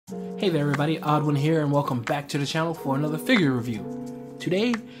Hey there everybody, Oddone here, and welcome back to the channel for another figure review.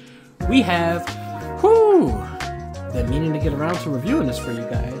 Today, we have, been meaning to get around to reviewing this for you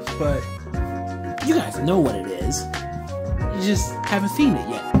guys, but you guys know what it is. You just haven't seen it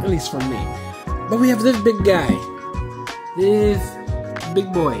yet, at least from me. But we have this big guy, this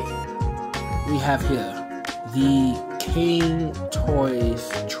big boy. We have here the Cang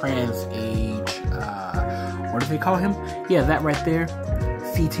Toys Trans Age, what do they call him? Yeah, that right there.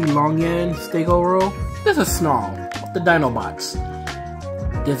 Longyan, Stegsarow. This is Snarl, the Dinobots.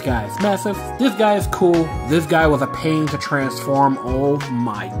 This guy is massive. This guy is cool. This guy was a pain to transform. Oh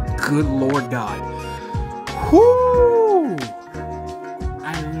my good lord god. Whoo!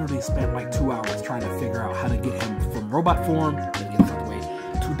 I literally spent like 2 hours trying to figure out how to get him from robot form,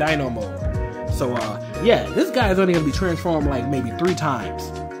 to Dino mode. So yeah, this guy is only gonna be transformed like maybe 3 times.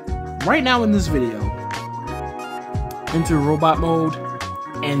 Right now in this video, into robot mode.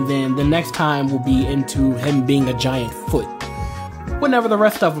 And then the next time will be into him being a giant foot. Whenever the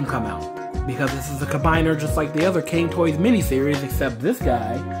rest of them come out. Because this is a combiner just like the other Cang Toys miniseries, except this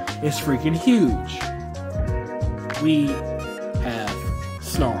guy is freaking huge. We have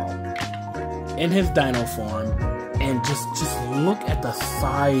Snarl in his dino form. And just look at the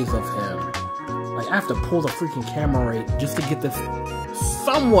size of him. Like, I have to pull the freaking camera right just to get this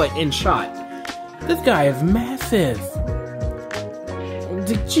somewhat in shot. This guy is massive.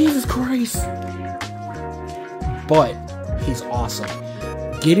 Jesus Christ. But he's awesome.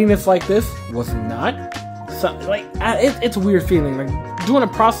 Getting this like this was not it's a weird feeling. Like, doing a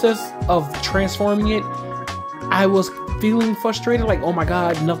process of transforming it, I was feeling frustrated, like, oh my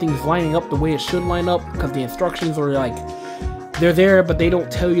god, nothing's lining up the way it should line up, because the instructions are like, they're there but they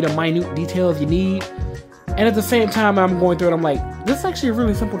don't tell you the minute details you need. And at the same time I'm going through it, I'm like, this is actually a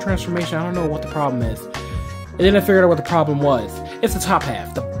really simple transformation. I don't know what the problem is. And then I figured out what the problem was. It's the top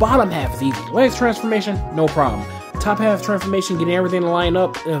half. The bottom half is easy. Legs transformation, no problem. Top half transformation, getting everything to line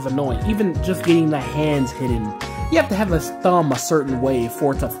up is annoying. Even just getting the hands hidden. You have to have his thumb a certain way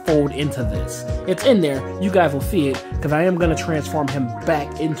for it to fold into this. It's in there. You guys will see it, because I am going to transform him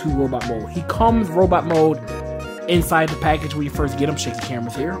back into robot mode. He comes robot mode inside the package when you first get him. Shaky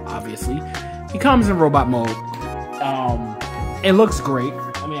cameras here, obviously. He comes in robot mode. It looks great.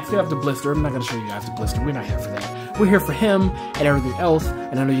 I mean, I still have the blister. I'm not going to show you guys the blister. We're not here for that. We're here for him and everything else.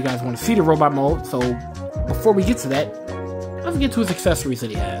 And I know you guys want to see the robot mode. So before we get to that, let's get to his accessories that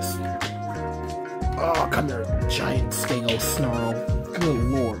he has. Oh, come here, giant Stegsarow Snarl. Good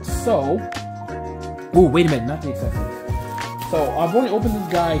lord. So, oh, wait a minute, not the accessories. So I've only opened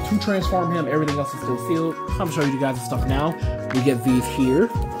this guy to transform him. Everything else is still sealed. I'm showing you guys the stuff now. We get these here.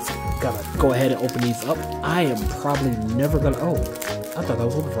 Gotta go ahead and open these up. I am probably never gonna. Oh, I thought that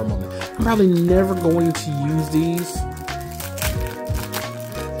was open for a moment. I'm probably never going to use these.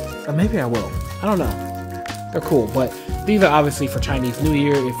 Or maybe I will. I don't know. They're cool, but these are obviously for Chinese New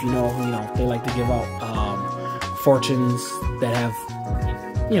Year. If you know, they like to give out fortunes that have,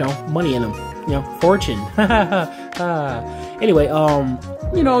 money in them. Fortune. Anyway,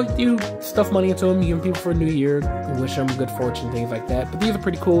 you stuff money into them, you give people for New Year, wish them good fortune, things like that. But these are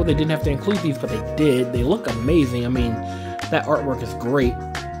pretty cool. They didn't have to include these, but they did. They look amazing. I mean, that artwork is great.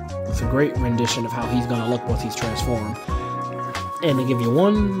 It's a great rendition of how he's gonna look once he's transformed. And they give you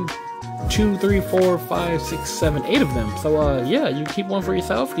 1, 2, 3, 4, 5, 6, 7, 8 of them. So yeah, you keep one for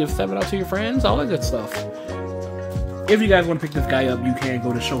yourself, give 7 out to your friends, all that good stuff. If you guys want to pick this guy up, you can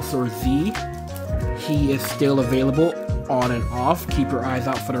go to Show Store Z. He is still available on and off. Keep your eyes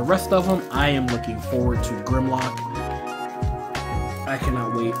out for the rest of them. I am looking forward to Grimlock. I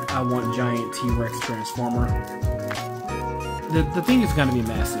cannot wait. I want giant T-Rex Transformer. The thing is going to be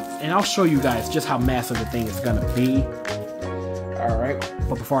massive, and I'll show you guys just how massive the thing is going to be. Alright,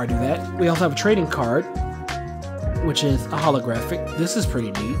 but before I do that, we also have a trading card, which is a holographic. This is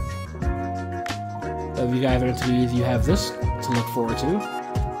pretty neat. If you guys are into these, you have this to look forward to.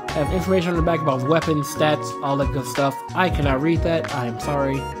 Have information on the back about weapons, stats, all that good stuff. I cannot read that. I am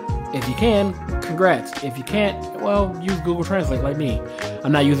sorry. If you can, congrats. If you can't, well, use Google Translate like me.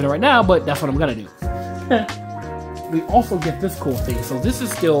 I'm not using it right now, but that's what I'm gonna do. We also get this cool thing. So this is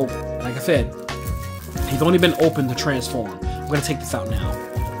still, like I said, he's only been open to transform. I'm gonna take this out now.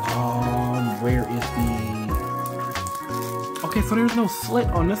 Where is the... Okay, so there's no slit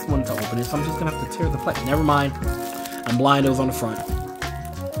on this one to open it, so I'm just gonna have to tear the plate. Never mind. I'm blind. It was on the front.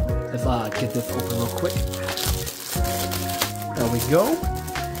 Let's get this open real quick. There we go.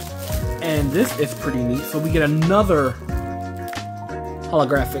 And this is pretty neat. So we get another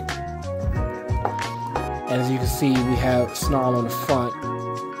holographic. As you can see, we have Snarl on the front,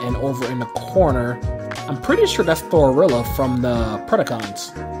 and over in the corner, I'm pretty sure that's Thorilla from the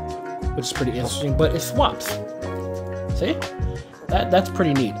Predacons. which is pretty interesting, but it swaps. See? That's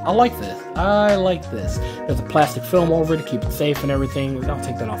pretty neat. I like this. I like this. There's a plastic film over it to keep it safe and everything. I'll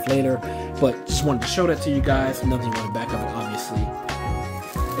take that off later, but just wanted to show that to you guys. Nothing on the back of it, obviously.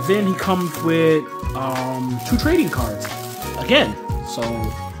 And then he comes with 2 trading cards. Again, so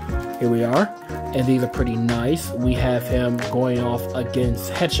here we are. And these are pretty nice. We have him going off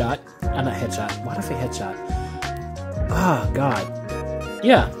against Headshot. Not Headshot. Why did I say Headshot? Ah, God.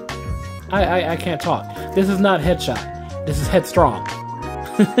 Yeah. I can't talk. This is not Headshot. This is Headstrong.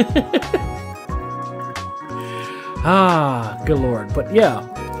 Ah, good lord. But yeah,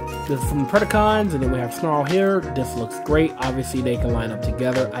 this is some Predacons, and then we have Snarl here. This looks great. Obviously, they can line up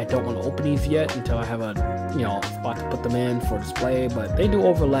together. I don't want to open these yet until I have a, spot to put them in for display, but they do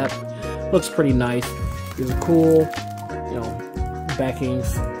overlap. Looks pretty nice. These are cool.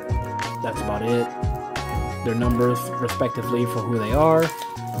 Backings. That's about it. Their numbers, respectively, for who they are.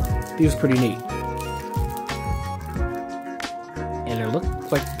 These are pretty neat. And it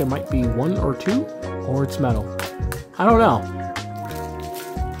looks like there might be 1 or 2, or it's metal. I don't know.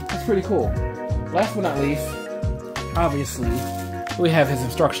 That's pretty cool. Last but not least, obviously, we have his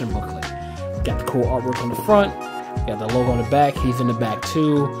instruction booklet. Got the cool artwork on the front. Got the logo on the back. He's in the back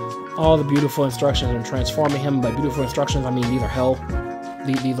too. All the beautiful instructions on transforming him. By beautiful instructions, I mean these are hell.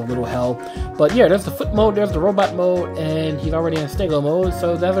 These are little hell. But yeah, there's the foot mode, there's the robot mode, and he's already in Stego mode.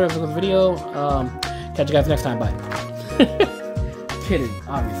 So that's it for the video. Catch you guys next time. Bye. Kidding,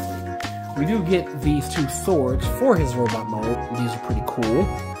 obviously. We do get these 2 swords for his robot mode. These are pretty cool.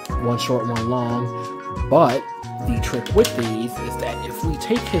 One short, one long. But the trick with these is that if we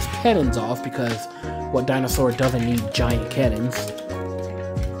take his cannons off, because what dinosaur doesn't need giant cannons?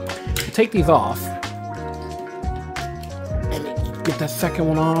 Take these off. Get that second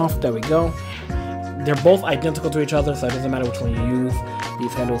one off. There we go. They're both identical to each other, so it doesn't matter which one you use.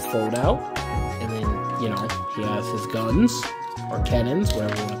 These handles fold out. And then, he has his guns, or cannons,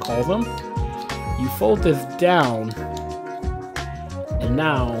 whatever you want to call them. You fold this down, and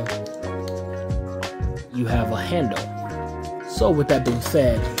now you have a handle. So with that being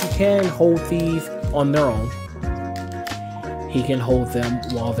said, he can hold these on their own. He can hold them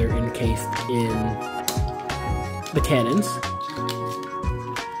while they're encased in the cannons.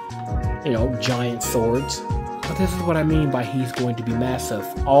 Giant swords. But this is what I mean by he's going to be massive.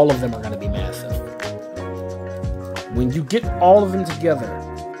 All of them are going to be massive. When you get all of them together,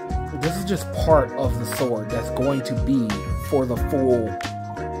 this is just part of the sword that's going to be for the full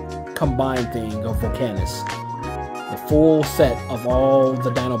combined thing of Volcanus. The full set of all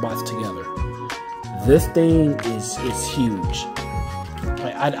the Dinobots together. This thing is huge.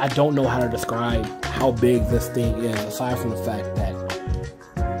 I don't know how to describe how big this thing is, aside from the fact that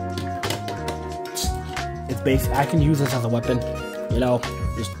it's basic. I can use this as a weapon.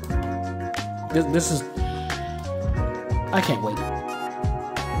 This is. I can't wait.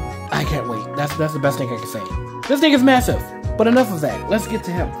 I can't wait. That's the best thing I can say. This thing is massive. But enough of that. Let's get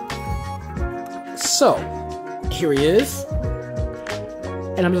to him. So, here he is.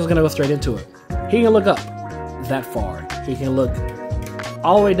 And I'm just gonna go straight into it. He can look up that far. He can look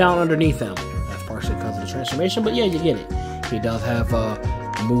all the way down underneath him. That's partially because of the transformation, but yeah, you get it. He does have a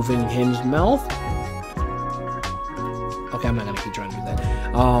moving hinged mouth. Okay, I'm not gonna keep trying to do that.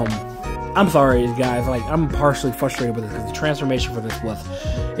 I'm sorry, guys. I'm partially frustrated with this because the transformation for this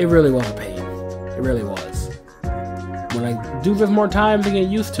it really was a pain. It really was. When I do this more times and get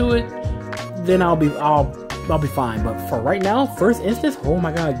used to it, then I'll be fine. But for right now, first instance, oh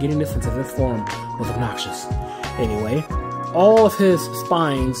my god, getting this into this form was obnoxious. Anyway, all of his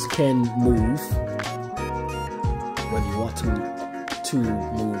spines can move, whether you want to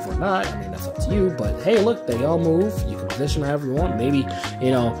move or not. I mean, that's up to you. But hey, look, they all move. You can position however you want. Maybe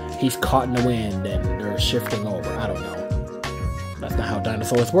he's caught in the wind and they're shifting over. I don't know. That's not how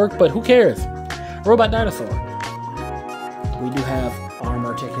dinosaurs work. But who cares? Robot dinosaur. We do have arm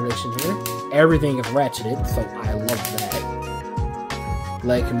articulation here. Everything is ratcheted, so I love that.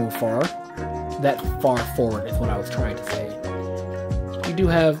 Leg can move far. That far forward is what I was trying to say. You do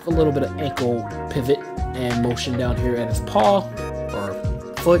have a little bit of ankle pivot and motion down here at his paw, or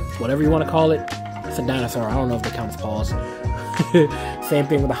foot, whatever you want to call it. It's a dinosaur. I don't know if they count as paws. Same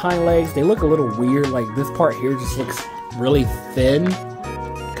thing with the hind legs. They look a little weird. Like this part here just looks really thin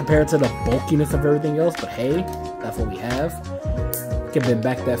compared to the bulkiness of everything else. But hey, that's what we have. Can bend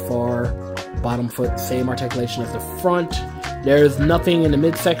back that far. Bottom foot, same articulation as the front. There's nothing in the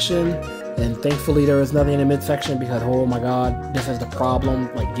midsection, and thankfully there is nothing in the midsection because oh my god, this is the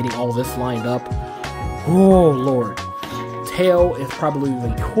problem. Like getting all this lined up. Oh lord. Tail is probably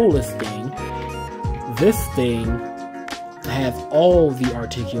the coolest thing. This thing has all the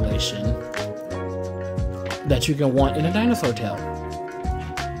articulation that you can want in a dinosaur tail.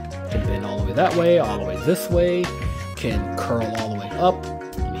 Can bend all the way that way, all the way this way, can curl all the way up.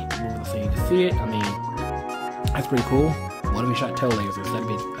 Let me move the thing to see it. I mean, that's pretty cool. What if we shot tail lasers? That'd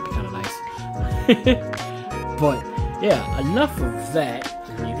be kind of nice. But yeah, enough of that.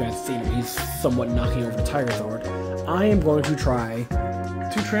 You guys see him, he's somewhat knocking over the Tiger Zord. I am going to try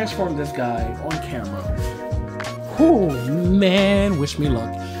to transform this guy on camera. Whew, man, wish me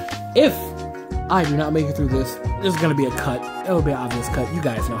luck. If I do not make it through this, there's gonna be a cut. It'll be an obvious cut. You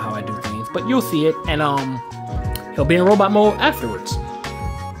guys know how I do things, but you'll see it, and he'll be in robot mode afterwards.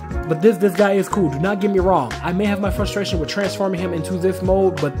 But this guy is cool. Do not get me wrong. I may have my frustration with transforming him into this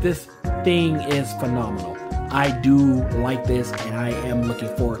mode, but this thing is phenomenal. I do like this, and I am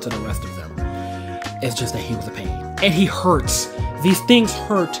looking forward to the rest of them. It's just that he was a pain, and he hurts. These things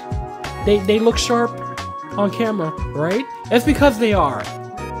hurt. They look sharp on camera, right? That's because they are.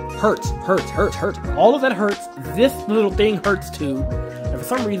 Hurts. All of that hurts. This little thing hurts too. And for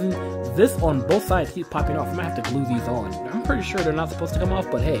some reason, this on both sides keeps popping off. I'm gonna have to glue these on. I'm pretty sure they're not supposed to come off,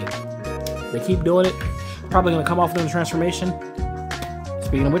 but hey, they keep doing it. Probably gonna come off during the transformation.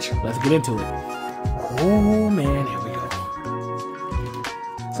 Speaking of which, let's get into it. Oh man, here we go.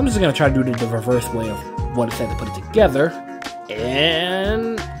 So I'm just gonna try to do the reverse way of what it said to put it together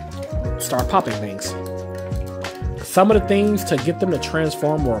and start popping things. Some of the things to get them to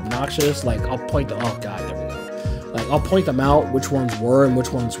transform were obnoxious. Like I'll point the oh god, there we go. Like I'll point them out, which ones were and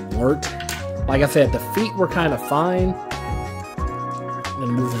which ones weren't. Like I said, the feet were kind of fine. I'm gonna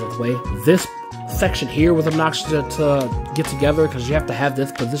move it away. This section here was obnoxious to get together because you have to have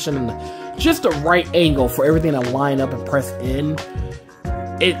this position in just the right angle for everything to line up and press in.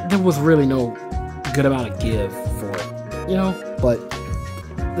 There was really no good amount of give for it, you know. But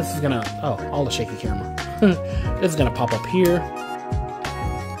this is gonna all the shaky camera. This is gonna pop up here,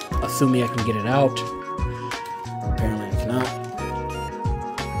 assuming I can get it out. Apparently I cannot.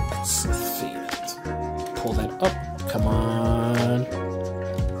 Let's see. Let's pull that up. Come on.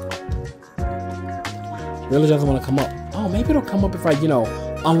 Really doesn't want to come up. Oh, maybe it'll come up if I,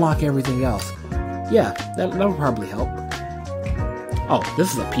 unlock everything else. Yeah, that would probably help. Oh,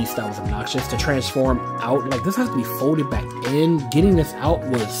 this is a piece that was obnoxious to transform out. Like, this has to be folded back in. Getting this out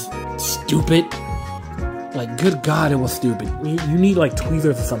was stupid. Like, good God, it was stupid. You need, like,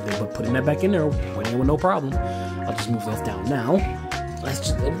 tweezers or something, but putting that back in there went in with no problem. I'll just move those down now.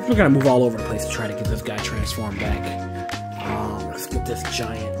 We're gonna move all over the place to try to get this guy transformed back. Let's get this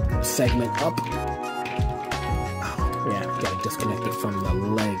giant segment up. Oh, yeah, gotta disconnect it from the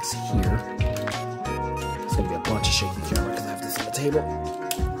legs here. It's gonna be a bunch of shaky camera because I have this on the table.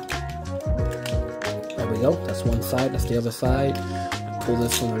 There we go. That's one side. That's the other side. Pull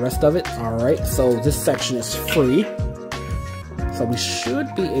this from the rest of it. Alright, so this section is free. So we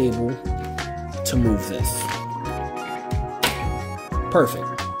should be able to move this. Perfect.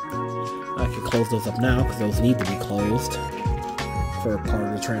 I can close those up now because those need to be closed for part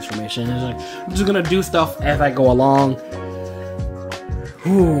of the transformation. I'm just gonna do stuff as I go along.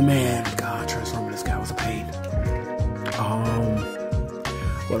 Oh man, God, transforming this guy was a pain.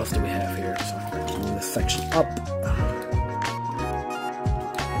 What else do we have here? So move this section up.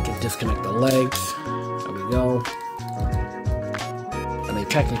 Disconnect the legs. There we go. I mean,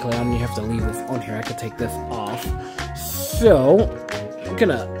 technically, I don't even have to leave this on here. I could take this off. So, I'm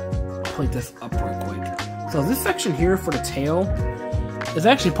gonna point this up real quick. So, this section here for the tail is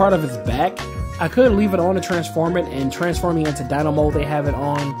actually part of its back. I could leave it on to transform it, and transforming into Dino mode, they have it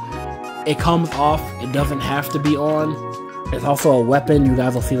on. It comes off. It doesn't have to be on. It's also a weapon. You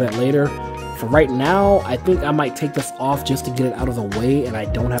guys will see that later. For right now, I think I might take this off just to get it out of the way and I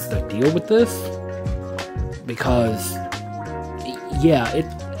don't have to deal with this. Because, yeah,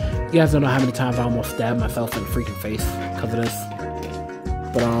 you guys don't know how many times I almost stabbed myself in the freaking face because of this.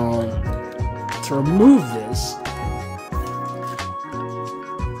 But, to remove this,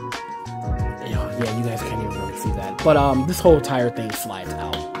 yeah, you guys can't even really see that. But, this whole entire thing slides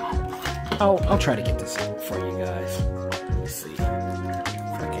out. I'll try to get this for you guys. Let's see.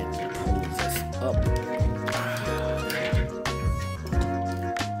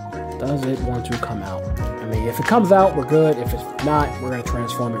 Does it want to come out? I mean, if it comes out, we're good. If it's not, we're going to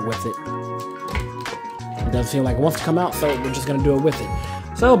transform it with it. It doesn't seem like it wants to come out, so we're just going to do it with it.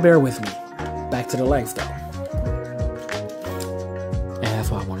 So bear with me. Back to the legs, though. And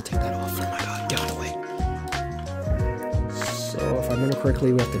that's why I want to take that off. Oh my god, get out of the way. So if I remember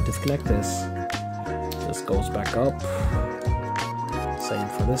correctly, we have to disconnect this. This goes back up. Same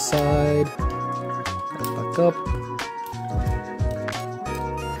for this side. Goes back up.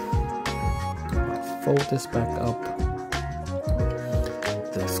 Fold this back up.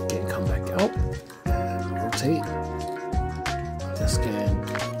 rotate. This can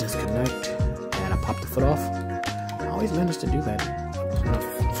disconnect, and I pop the foot off. I always manage to do that in a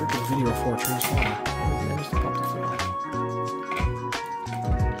freaking video for a transformer. I always manage to pop the foot off.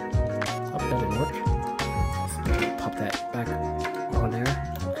 Oh, that didn't work. Let's pop that back on there.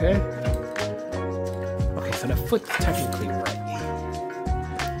 Okay. Okay, so that foot's technically right.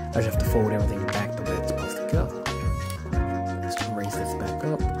 I just have to fold everything back the way it's supposed to go. Let's raise this back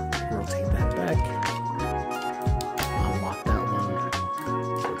up, rotate that back, unlock that one,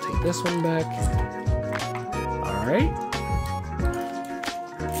 rotate this one back. Alright.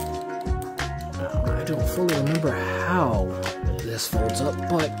 Now, I don't fully remember how this folds up,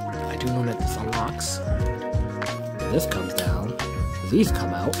 but I do know that this unlocks. This comes down, these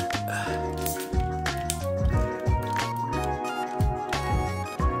come out.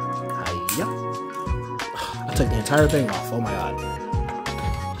 I took the entire thing off. Oh my god.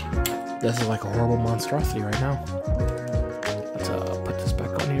 This is like a horrible monstrosity right now. Let's put this back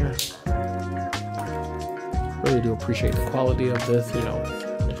on here. Really do appreciate the quality of this, you know.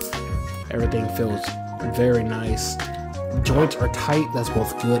 Everything feels very nice. Joints are tight. That's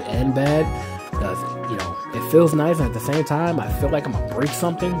both good and bad. You know, it feels nice, and at the same time, I feel like I'm gonna break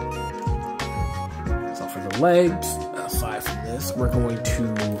something. So for the legs, aside from this, we're going to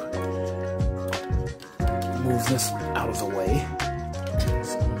move this out of the way.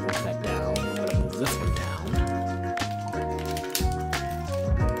 So I'm gonna move that down. I'm gonna move this one down.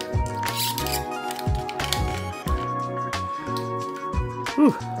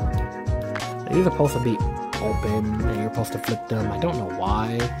 Whew. These are supposed to be open, and you're supposed to flip them. I don't know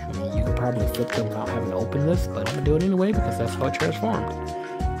why. I mean, you could probably flip them without having to open this, but I'm gonna do it anyway because that's how it transformed.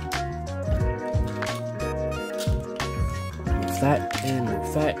 Move that and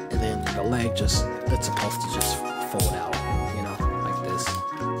move that, and then the leg just, it's supposed to just fold out, you know, like this.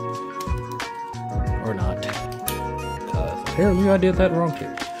 Or not. Because apparently I did that wrong too.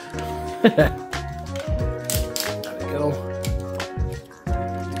 There we go.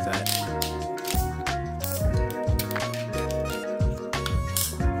 Do that.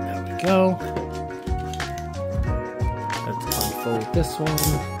 There we go. Let's unfold this one.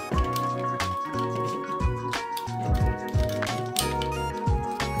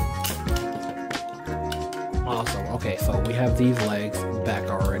 Awesome. Okay, so we have these legs back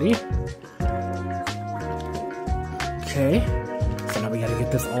already. Okay, so now we gotta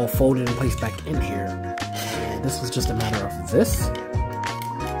get this all folded and placed back in here. And this was just a matter of this.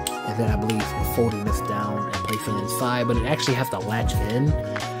 And then I believe folding this down and placing it inside, but it actually has to latch in.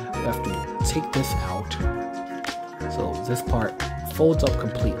 We have to take this out. So this part folds up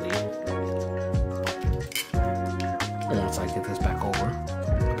completely. And once I get this back over,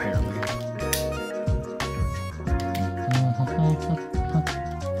 apparently.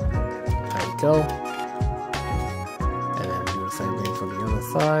 There we go. And then do the same thing for the other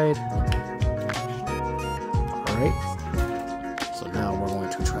side. Alright. So now we're going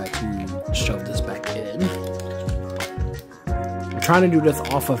to try to shove this back in. I'm trying to do this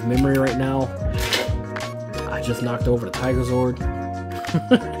off of memory right now. I just knocked over the Tiger Zord.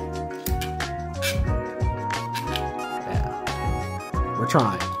 Yeah. We're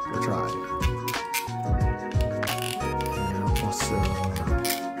trying. We're trying.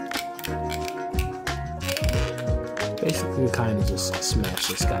 Basically, kind of just smash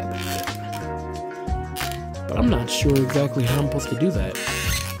this guy back in. But I'm not sure exactly how I'm supposed to do that.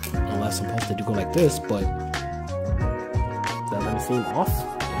 Unless I'm supposed to go like this, but that doesn't seem off.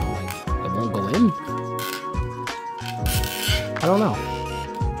 You know, like, it won't go in. I don't know.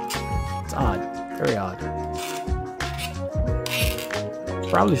 It's odd. Very odd.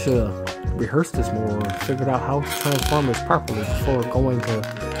 Probably should have rehearsed this more or figured out how to transform this properly before going to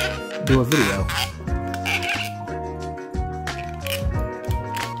do a video.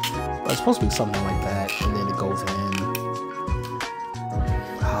 It's supposed to be something like that, and then it goes in.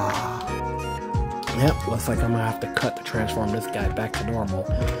 Yep, looks like I'm gonna have to cut to transform this guy back to normal.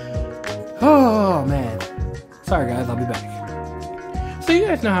 Oh man. Sorry guys, I'll be back. So you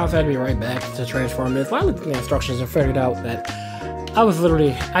guys know how it's had to be right back to transform this. I looked at the instructions and figured out that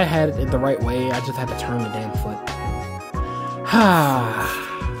I had it the right way, I just had to turn the damn foot.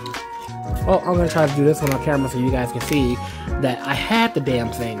 Well, I'm gonna try to do this one on camera so you guys can see that I had the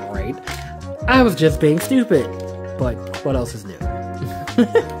damn thing right. I was just being stupid. But what else is new?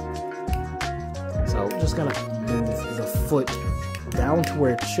 So I'm just gonna move the foot down to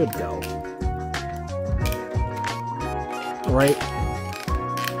where it should go. Right?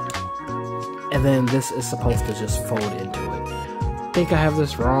 And then this is supposed to just fold into it. I think I have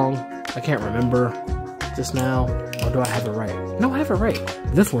this wrong. I can't remember just now. Or do I have it right? No, I have it right.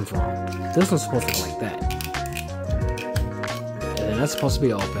 This one's wrong. This one's supposed to go like that. that's supposed to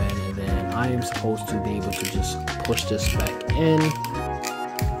be open, and then I am supposed to be able to just push this back in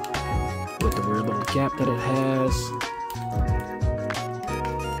with the weird little gap that it has.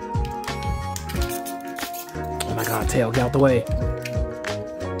 Oh my god, tail, get out the way.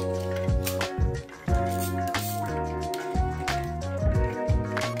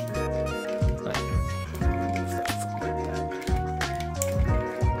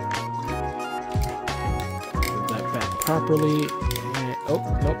 Properly, and, oh,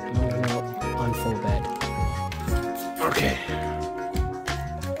 nope, no, unfold that. Okay.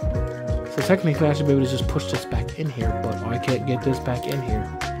 So technically I should be able to just push this back in here, but I can't get this back in here.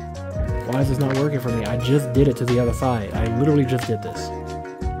 Why is this not working for me? I just did it to the other side. I literally just did this.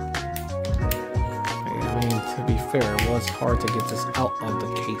 I mean, to be fair, it was hard to get this out of the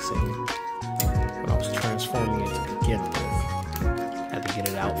casing when I was transforming it to begin with. I had to get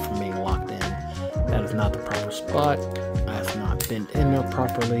it out from being locked in. That is not the proper spot. I have not bent in there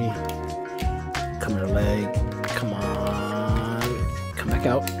properly. Come here, leg. Come on. Come back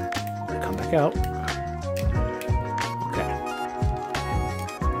out. Come back out. Okay.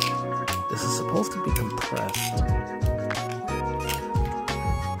 This is supposed to be compressed.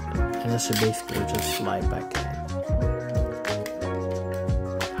 And this should basically just slide back in.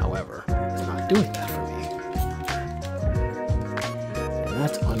 However, it's not doing that for me. And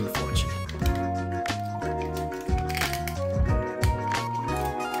that's unfortunate.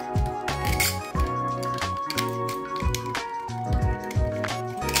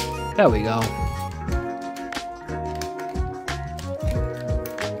 There we go.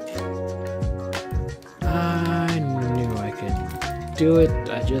 I knew I could do it.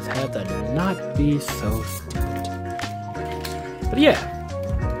 I just had to not be so stupid. But yeah.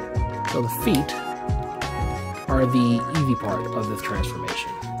 So the feet are the easy part of this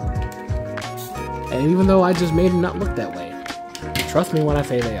transformation. And even though I just made it not look that way, trust me when I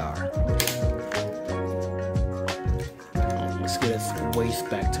say they are. Let's get its waist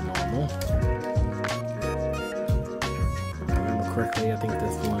back to normal. If I remember correctly, I think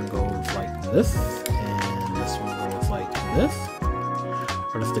this one goes like this, and this one goes like this.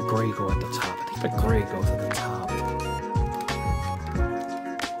 Or does the gray go at the top? I think the gray goes at the top.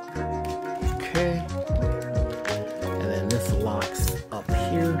 Okay. And then this locks up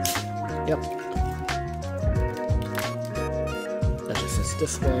here. Yep. That just sits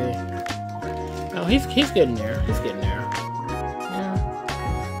this way. Oh, he's getting there. He's getting there.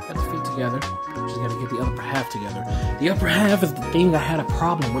 Together. Just gotta get the upper half together. The upper half is the thing I had a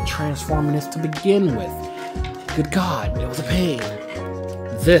problem with transforming this to begin with. Good God, it was a pain.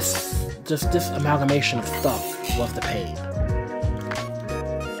 This amalgamation of stuff was the pain.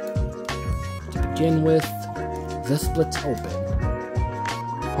 To begin with, this splits open.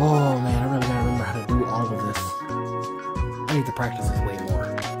 Oh man, I really gotta remember how to do all of this. I need to practice this way more.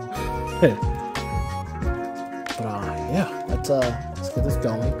 But yeah, let's get this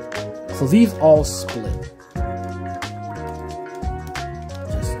going. So these all split.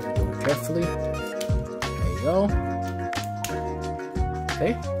 Just do it carefully. There you go.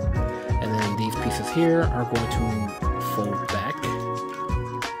 Okay. And then these pieces here are going to fold back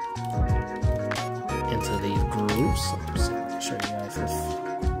into these grooves. Let's see if I can show you guys this.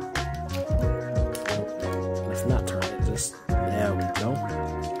 Let's not turn it. Just there we go.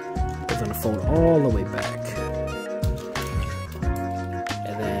 It's gonna fold all the way back.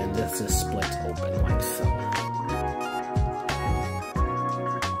 This is split open like so.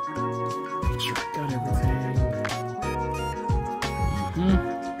 Make sure I got everything.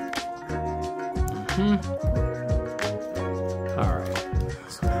 Alright.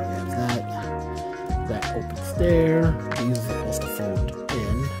 So now we have that. That opens there. These are supposed to fold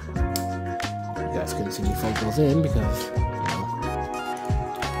in. You guys couldn't see me fold those in because, you know,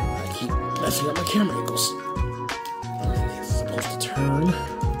 I keep messing up my camera angles. And then these are supposed to turn.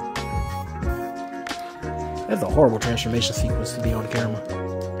 That's a horrible transformation sequence to be on camera.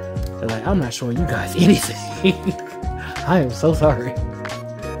 They're like, I'm not showing you guys anything. I am so sorry.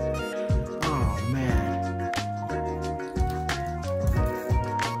 Oh man.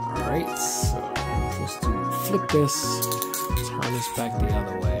 Alright, so I'm supposed to flip this, turn this back the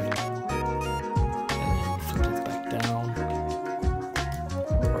other way, and then flip this back down.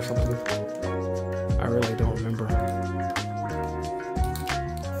 Or something. I really don't remember.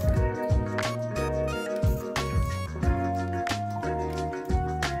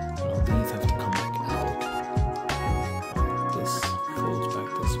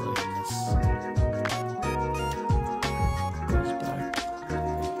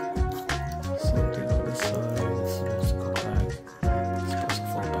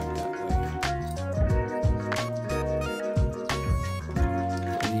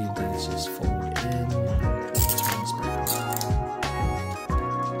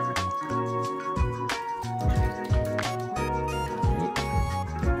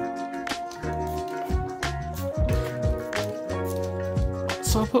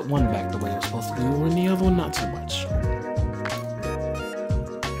 So I'll put one back the way it was supposed to be, and the other one not so much.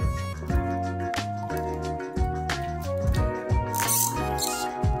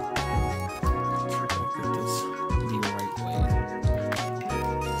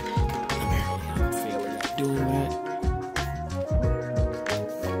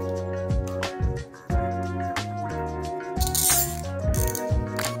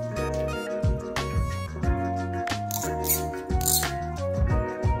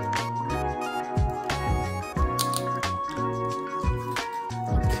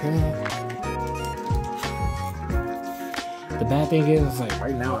 The bad thing is, like,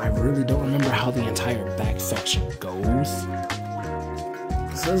 right now, I really don't remember how the entire back section goes.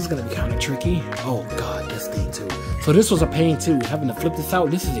 So this is gonna be kind of tricky. Oh god, this thing too. So this was a pain too, having to flip this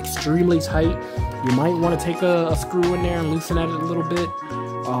out. This is extremely tight. You might want to take a screw in there and loosen at it a little bit.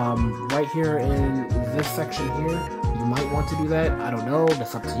 Right here in this section here, you might want to do that. I don't know,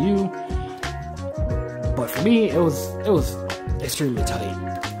 that's up to you. But for me, it was extremely tight.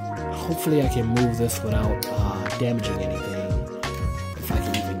 Hopefully I can move this without damaging anything. If I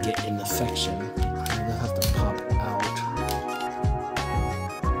can even get in the section. I know this has to pop out.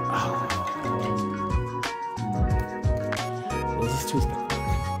 Was this toothpick?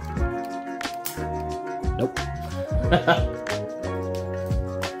 Nope.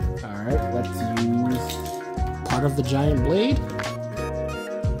 Alright, let's use part of the giant blade.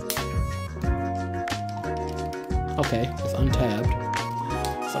 Okay, it's untabbed.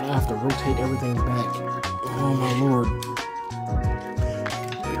 So now I have to rotate everything back. Oh my lord.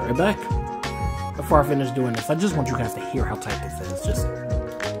 Be right back. Before I finish doing this, I just want you guys to hear how tight this is. Just,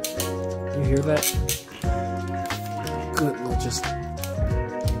 you hear that? Good lord, just.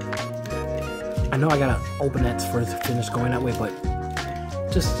 I know I gotta open that for it to finish going that way, but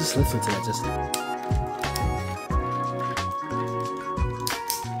just listen to that. Just.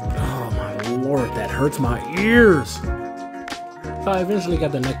 Oh my lord, that hurts my ears. So I eventually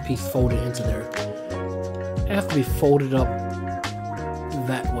got the neck piece folded into there. It has to be folded up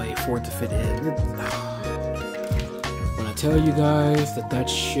that way for it to fit in. When I tell you guys that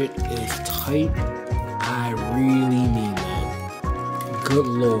shit is tight, I really mean that. Good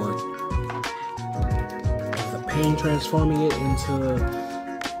lord. It was a pain transforming it into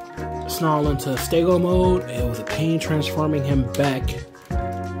Snarl into Stego mode. It was a pain transforming him back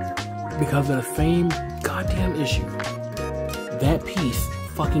because of the same goddamn issue. That piece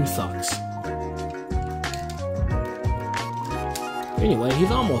fucking sucks. Anyway,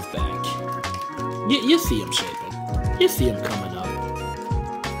 he's almost back. You see him shaping. You see him coming up.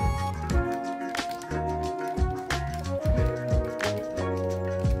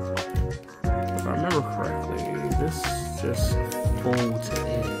 If I remember correctly, this just folds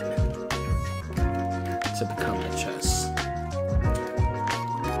in to become the chest.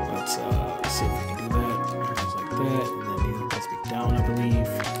 Let's see if we can do that. Just like that. Down, I believe.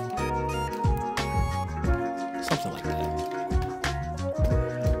 Something like that.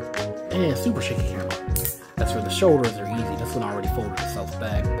 And super shaky camera. That's where the shoulders are easy. This one already folded itself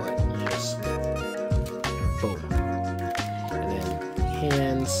back, but you just boom. And then the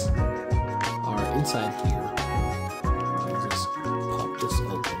hands are inside here. I'll just pop this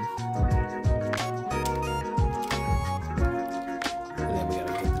open. And then we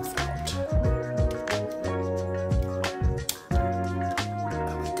gotta get this out.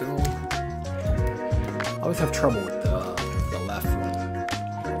 I always have trouble with the left one.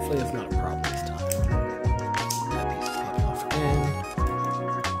 Hopefully it's not a problem this time. That piece is popping off again.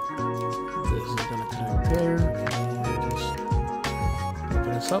 This is gonna connect there, and just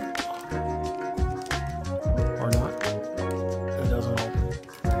open this up. Or not. It doesn't open.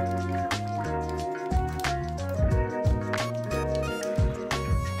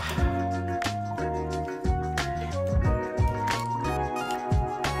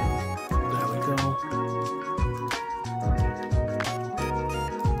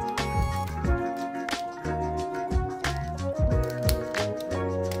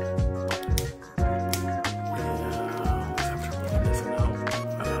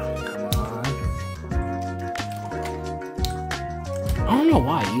 I don't know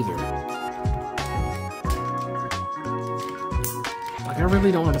why either. Like, I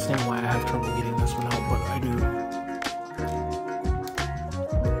really don't understand why I have trouble getting this one out, but I do.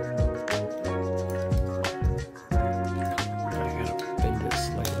 I gotta bend it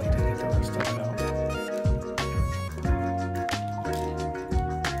slightly to get the rest of it out.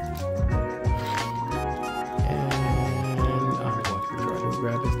 And I'm going to try to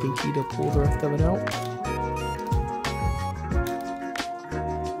grab his pinky to pull the rest of it out.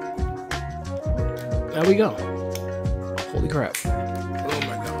 There we go. Holy crap. Oh my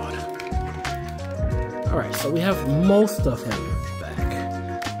Alright, so we have most of him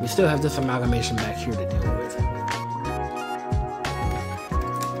back. We still have this amalgamation back here to deal with.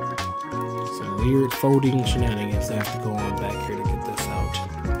 Some weird folding shenanigans that have to go on back here to get this out.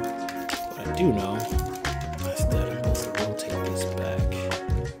 What I do know is that I'm supposed to rotate this back.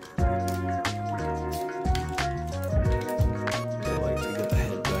 I like to get the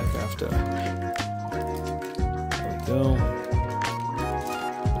head back after. There we go.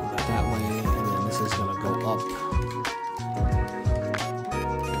 That way, and then this is gonna go up.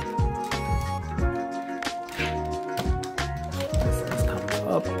 This comes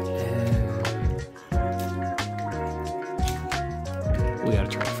up, and we gotta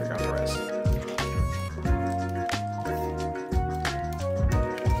try to figure out the rest.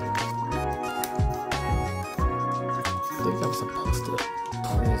 I think I'm supposed to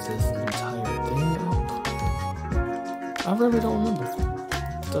pull this entire thing up. I really don't remember.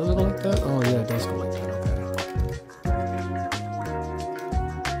 Does it go like that? Oh yeah, it does go like that, okay.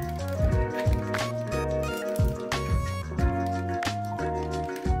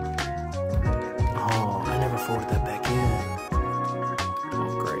 Oh, I never forwarded that back in. Oh,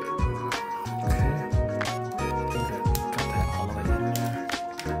 great. Okay. I think I got that all the way in there.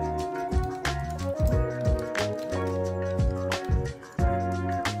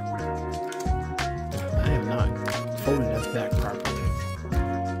 I am not folding this back properly.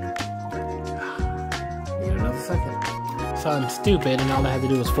 Second. So I'm stupid and all I had to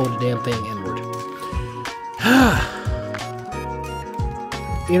do was fold the damn thing inward.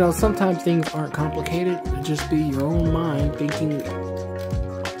 You know, sometimes things aren't complicated. It just be your own mind thinking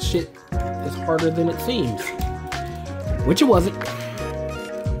shit is harder than it seems. Which it wasn't.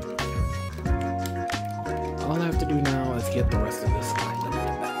 All I have to do now is get the rest of this lined up in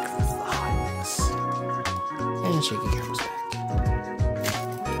the back. That's the hotness. And shake your cameras back.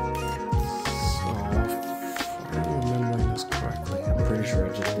 I'm pretty sure I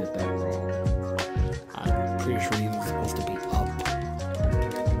just did that wrong. I'm pretty sure these are supposed to be up.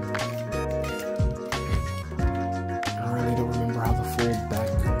 I really don't remember how the full back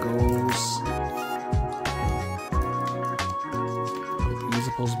goes. These are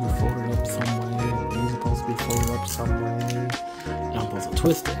supposed to be folded up some way, and these are supposed to be folded up some way. And I'm supposed to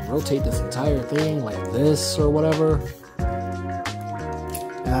twist it and rotate this entire thing like this or whatever.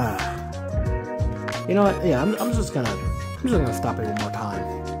 You know what? Yeah, I'm just gonna stop it one more time.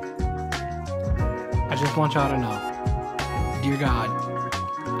 I just want y'all to know, dear God,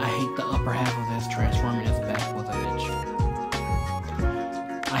 I hate the upper half of this transforming this back with a bitch.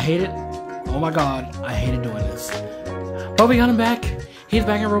 I hate it. Oh my God, I hated doing this. But we got him back. He's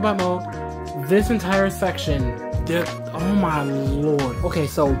back in robot mode. This entire section, oh my Lord. Okay,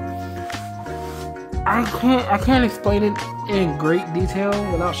 so I can't explain it in great detail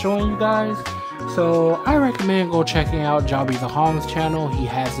without showing you guys. So I recommend go checking out Jobby the Hong's channel. He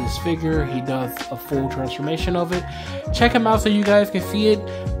has this figure. He does a full transformation of it. Check him out so you guys can see it.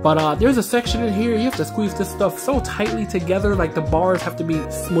 But there's a section in here. You have to squeeze this stuff so tightly together. Like the bars have to be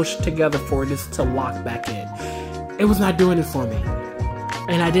smushed together for this to lock back in. It was not doing it for me.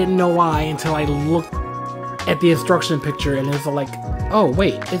 And I didn't know why until I looked at the instruction picture. And it's like, oh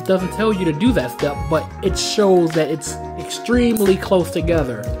wait, it doesn't tell you to do that step. But it shows that it's extremely close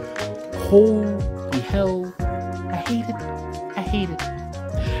together. Holy hell, I hate it, I hate it.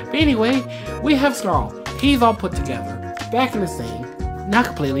 But anyway, we have Snarl. He's all put together, back in the same, not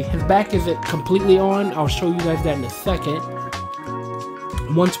completely. His back isn't completely on. I'll show you guys that in a second,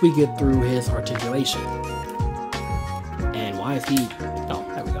 once we get through his articulation. And why is he, oh,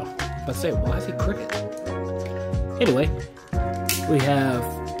 there we go. Let's say, why is he crooked? Anyway, we have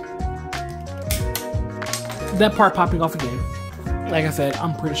that part popping off again. Like I said,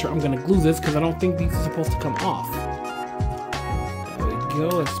 I'm pretty sure I'm going to glue this because I don't think these are supposed to come off. There we go.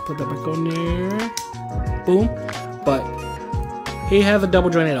 Let's put that back on there. Boom. But he has a double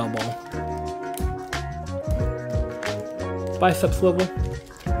jointed elbow. Bicep swivel.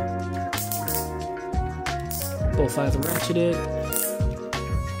 Both sides are ratcheted.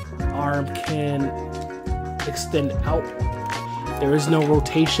 Arm can extend out. There is no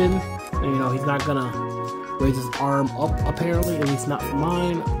rotation. You know, he's not going to raise his arm up, apparently, at least not for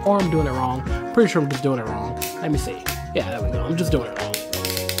mine, or I'm doing it wrong. Pretty sure I'm just doing it wrong. Let me see. Yeah, there we go. I'm just doing it wrong.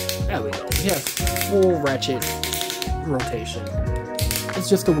 There we go. He has full ratchet rotation. It's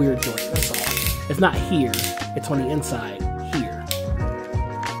just a weird joint, that's all. It's not here. It's on the inside here.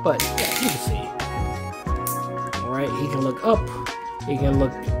 But, yeah, you can see. Alright, he can look up. He can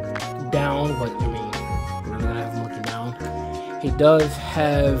look down, but, I mean, we're really gonna have him looking down. He does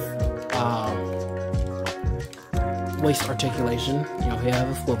have, waist articulation. You know, he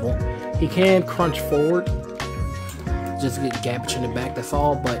has a swivel. He can crunch forward. Just get gappage in the back, that's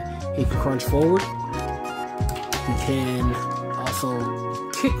all, but he can crunch forward. He can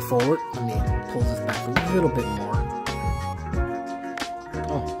also kick forward. Let me pull this back a little bit more.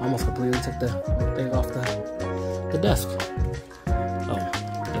 Oh, almost completely took the thing off the desk. Oh,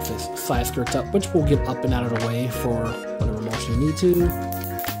 if his side skirts up, which will get up and out of the way for whatever motion you need to.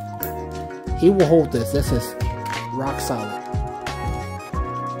 He will hold this. This is rock solid.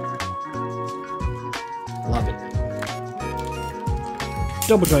 Love it.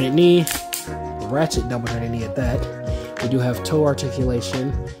 Double jointed knee. Ratchet double jointed knee at that. We do have toe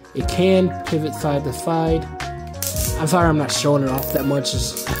articulation. It can pivot side to side. I'm sorry I'm not showing it off that much.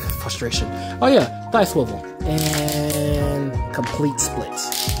 It's frustration. Oh yeah, thigh swivel. And complete splits.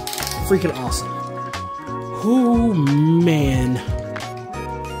 Freaking awesome. Oh man.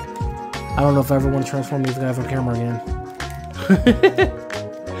 I don't know if I ever want to transform these guys on camera again.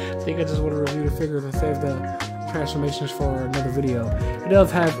 I think I just want to review the figures and save the transformations for another video. It does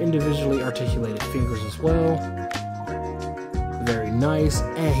have individually articulated fingers as well. Very nice.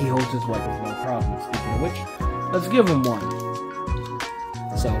 And he holds his weapons no problem. Speaking of which, let's give him one.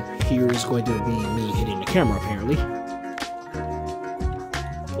 So here's going to be me hitting the camera apparently.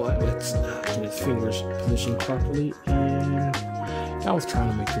 But let's get his fingers positioned properly. And I was trying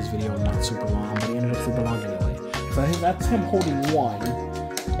to make this video not super long, but it ended up super long anyway. So that's him holding one.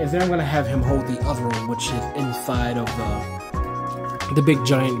 And then I'm going to have him hold the other one, which is inside of the big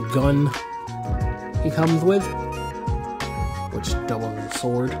giant gun he comes with, which doubles as a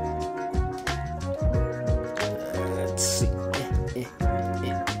sword. Let's see.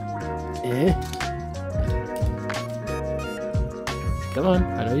 Come on,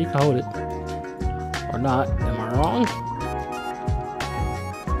 I know you can hold it. Or not, am I wrong?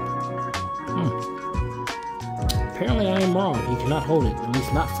 Apparently I am wrong. He cannot hold it. At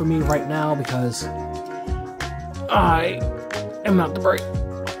least not for me right now because I am not the brake.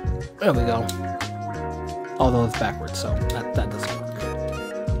 There we go. Although it's backwards, so that doesn't work.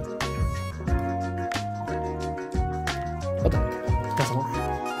 What the? It doesn't work.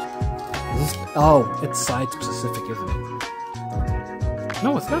 Oh, it's side specific, isn't it?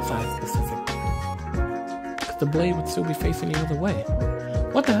 No, it's not side specific. Because the blade would still be facing the other way.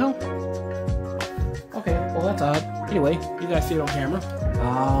 What the hell? Okay, well that's odd. Anyway, you guys see it on camera.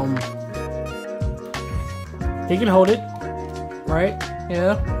 He can hold it, right?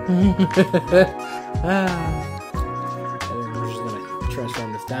 Yeah. And then we're just gonna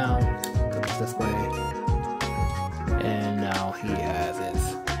transform this down, put this this way, and now he has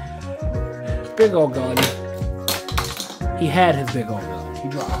his big old gun. He had his big old gun. He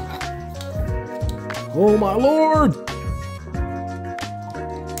dropped. Oh my lord!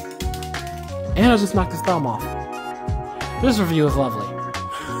 And I just knocked his thumb off. This review is lovely.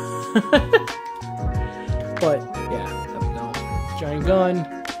 But, yeah, there we go. Giant gun,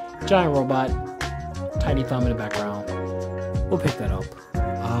 giant robot, tiny thumb in the background. We'll pick that up.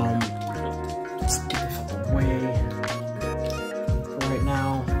 Let's get this out of the way. For right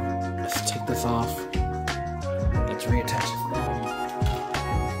now, let's take this off. Let's reattach his thumb.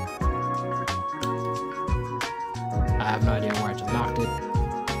 I have no idea where I just knocked it.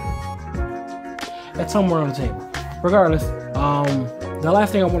 It's somewhere on the table. Regardless, the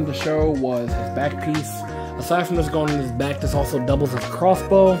last thing I wanted to show was his back piece. Aside from this going in his back, this also doubles as a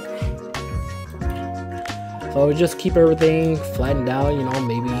crossbow. So we just keep everything flattened out, you know,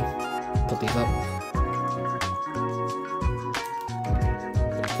 maybe put these up.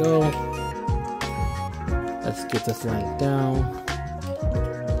 There we go. Let's get this laying down.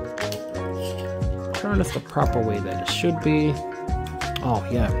 Turn this the proper way that it should be. Oh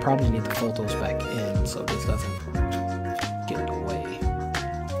yeah, probably need to fold those back in so this doesn't get in the way.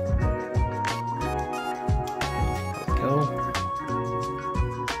 There we go.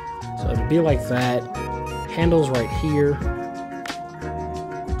 So it'll be like that. Handles right here.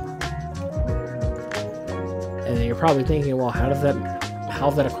 And then you're probably thinking, well, how's that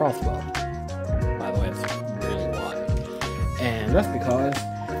a crossbow? By the way, it's really wide. And that's because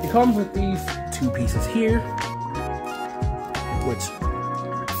it comes with these two pieces here, which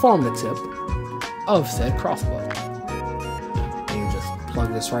form the tip of said crossbow. And you just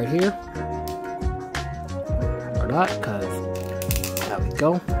plug this right here. Or not, because there we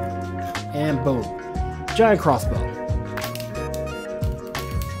go. And boom. Giant crossbow.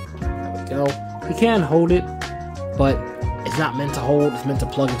 There we go. He can hold it, but it's not meant to hold, it's meant to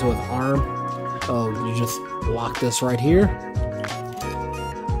plug into his arm. So you just lock this right here.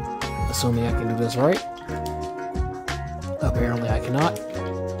 Assuming I can do this right. Apparently I cannot,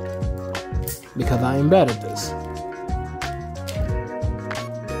 because I am bad at this.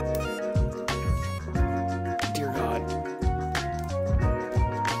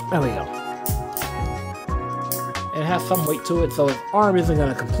 There we go. It has some weight to it, so his arm isn't going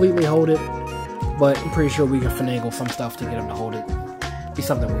to completely hold it, but I'm pretty sure we can finagle some stuff to get him to hold it. Be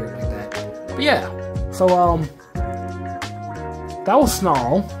something weird like that. But yeah, so that was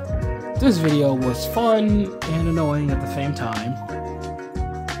Snarl. This video was fun and annoying at the same time.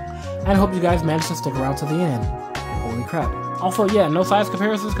 And I hope you guys managed to stick around to the end. Holy crap. Also, yeah, no size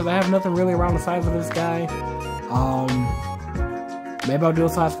comparisons because I have nothing really around the size of this guy. Maybe I'll do a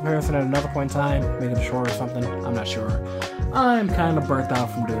size comparison at another point in time, make it a short or something. I'm not sure. I'm kind of burnt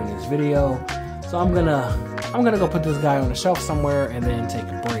out from doing this video, so I'm gonna go put this guy on the shelf somewhere and then take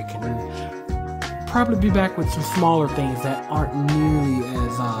a break and probably be back with some smaller things that aren't nearly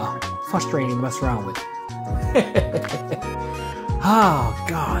as frustrating to mess around with. Oh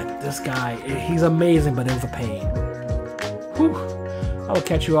God, this guy, he's amazing, but it was a pain. Whew. I will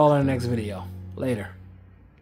catch you all in the next video. Later.